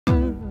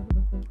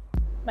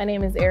My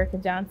name is Erika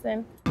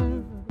Johnson.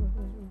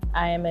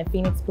 I am a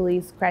Phoenix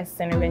Police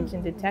Crisis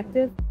Intervention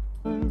Detective.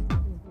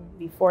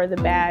 Before the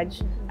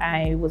badge,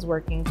 I was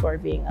working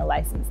toward being a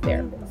licensed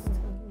therapist.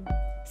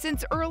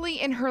 Since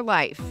early in her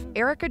life,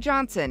 Erika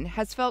Johnson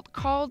has felt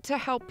called to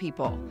help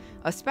people,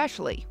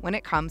 especially when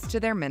it comes to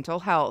their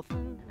mental health.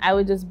 I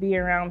would just be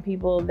around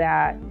people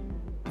that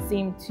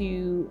seemed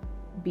to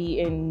be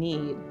in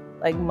need,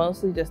 like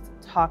mostly just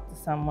to talk to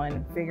someone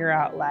and figure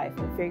out life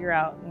and figure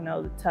out,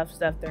 the tough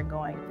stuff they're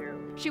going through.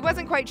 She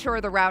wasn't quite sure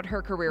the route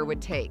her career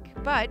would take,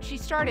 but she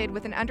started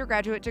with an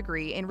undergraduate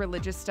degree in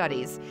religious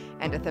studies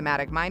and a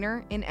thematic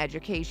minor in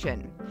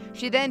education.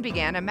 She then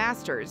began a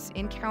master's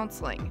in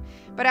counseling.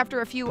 But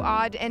after a few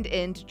odd and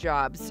end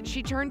jobs,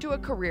 she turned to a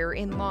career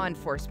in law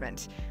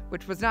enforcement,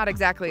 which was not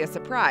exactly a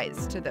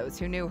surprise to those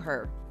who knew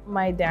her.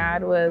 My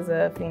dad was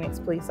a Phoenix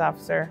police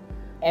officer.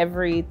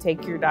 Every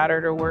take your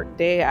daughter to work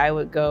day, I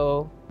would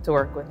go to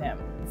work with him.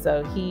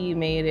 So he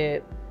made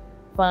it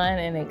fun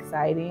and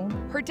exciting.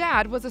 Her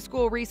dad was a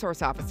school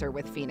resource officer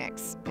with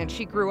Phoenix, and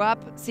she grew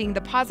up seeing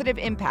the positive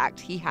impact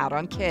he had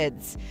on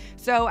kids.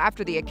 So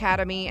after the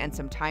academy and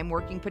some time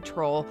working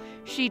patrol,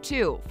 she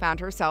too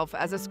found herself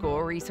as a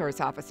school resource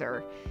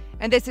officer.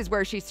 And this is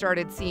where she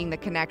started seeing the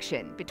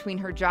connection between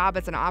her job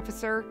as an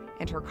officer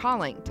and her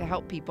calling to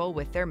help people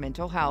with their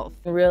mental health.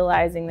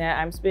 Realizing that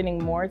I'm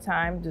spending more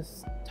time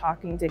just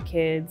talking to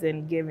kids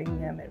and giving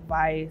them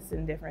advice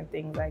and different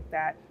things like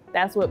that.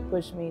 That's what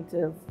pushed me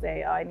to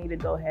say, I need to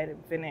go ahead and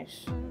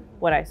finish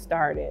what I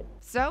started.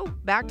 So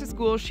back to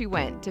school she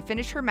went to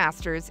finish her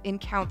master's in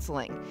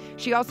counseling.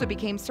 She also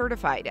became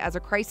certified as a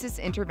crisis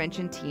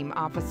intervention team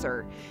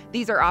officer.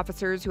 These are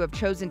officers who have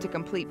chosen to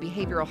complete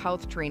behavioral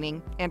health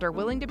training and are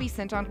willing to be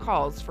sent on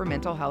calls for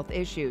mental health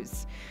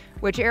issues,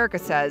 which Erika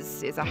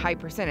says is a high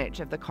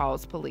percentage of the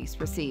calls police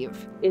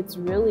receive. It's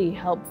really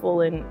helpful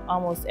in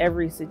almost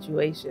every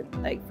situation,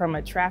 like from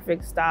a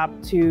traffic stop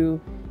to,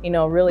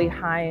 really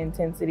high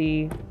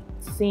intensity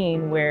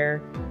scene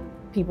where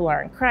people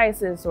are in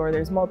crisis or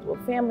there's multiple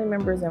family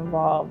members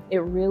involved. It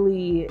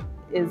really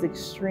is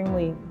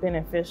extremely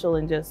beneficial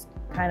in just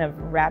kind of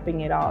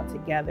wrapping it all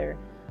together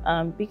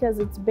because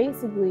it's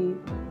basically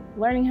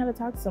learning how to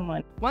talk to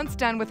someone. Once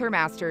done with her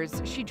master's,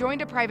 she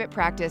joined a private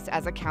practice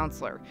as a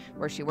counselor,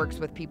 where she works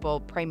with people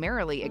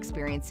primarily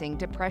experiencing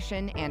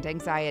depression and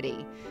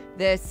anxiety.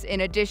 This,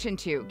 in addition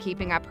to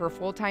keeping up her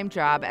full-time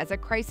job as a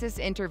crisis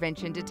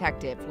intervention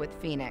detective with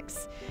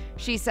Phoenix.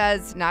 She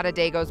says not a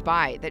day goes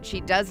by that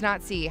she does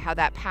not see how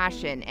that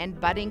passion and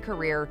budding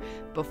career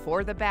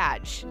before the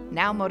badge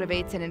now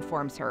motivates and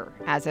informs her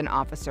as an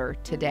officer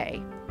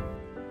today.